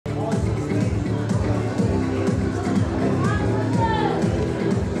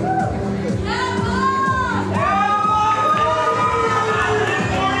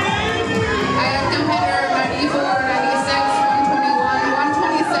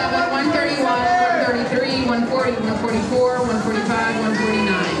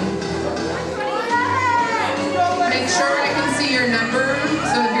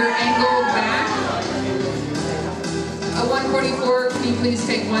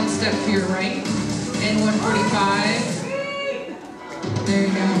one step to your right, and 145. There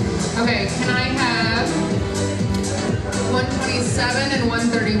you go. Okay, can I have 127 and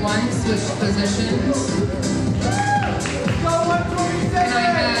 131 switch positions? Can I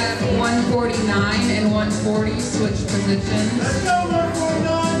have 149 and 140 switch positions? Let's go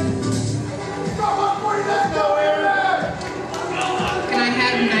 149! Let's go 149! Can I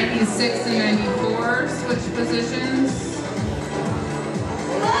have 96 and 94 switch positions?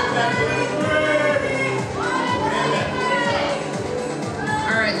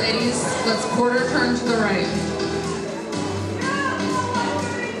 All right, ladies, let's quarter turn to the right.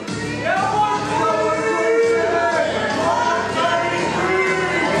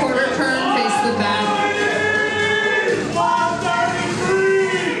 Quarter turn, face the back.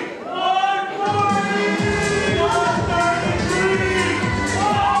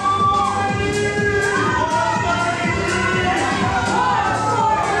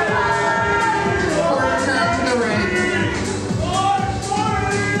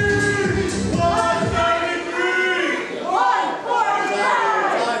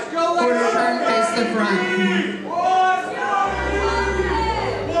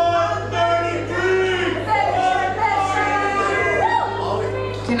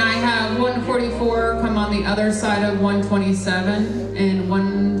 Can I have 144 come on the other side of 127 and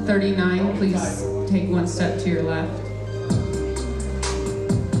 139, please take one step to your left.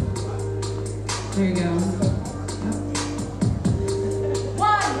 There you go.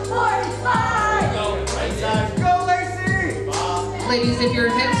 145! Go, right side. Go, Lacey! Ladies, if your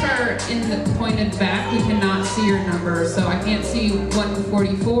hips are in the pointed back, we cannot see your number. So I can't see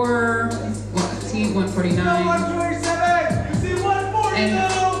 144, see 149. Go 127! You see 140 and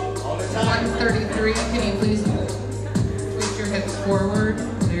now! 133, can you please twist your hips forward?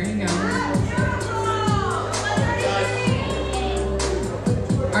 There you go.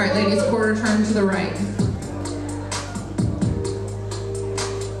 All right, ladies, quarter turn to the right.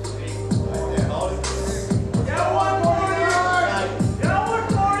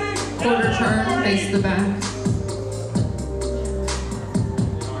 Quarter turn, face the back.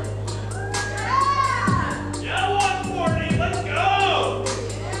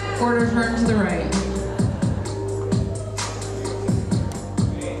 Quarter turn to the right.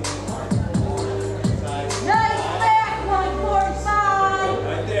 Nice back, 145.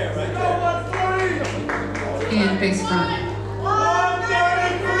 Right there, right there. 140. And face front.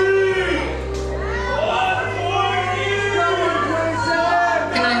 133.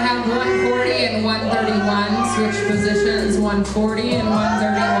 140. Can I have 140 and 131 switch positions? 140 and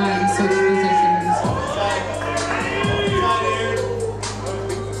 131 switch positions.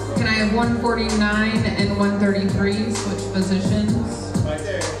 149 and 133 switch positions. Right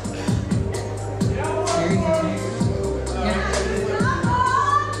there. There you go. Yeah.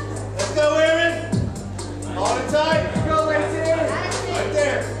 Let's go, Aaron. Hold it tight. Let's go, Lacey. Right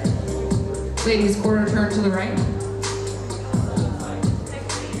there. Ladies, quarter turn to the right.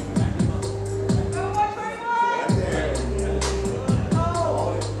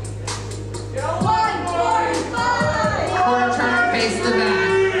 Quarter turn, face the back.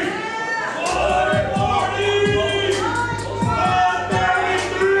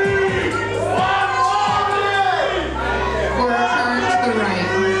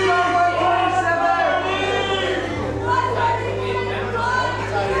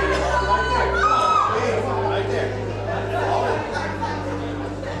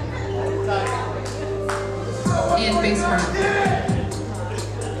 And face front.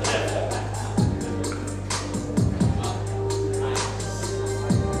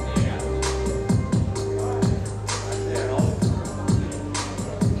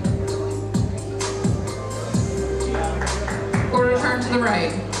 Quarter turn to the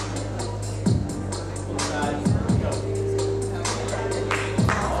right.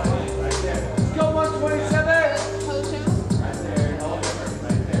 Let's go 127.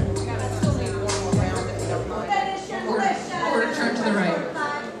 Quarter turn to the right.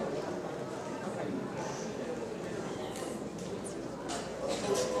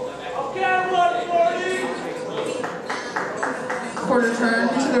 Okay, 140. Quarter turn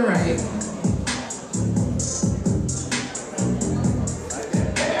to the right.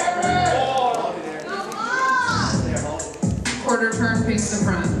 Quarter turn, face the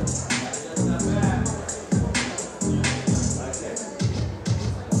front.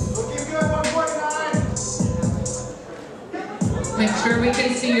 Make sure we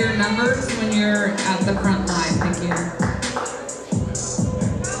can see your numbers when you're at the front line. Thank you.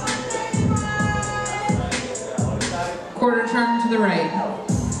 Quarter turn to the right.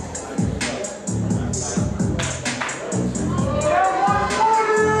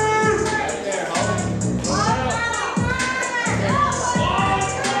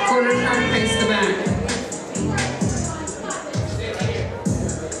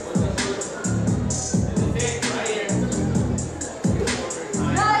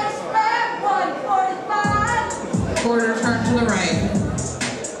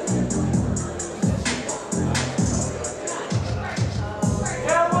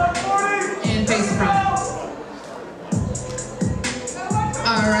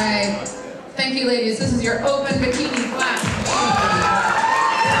 This is your open bikini class.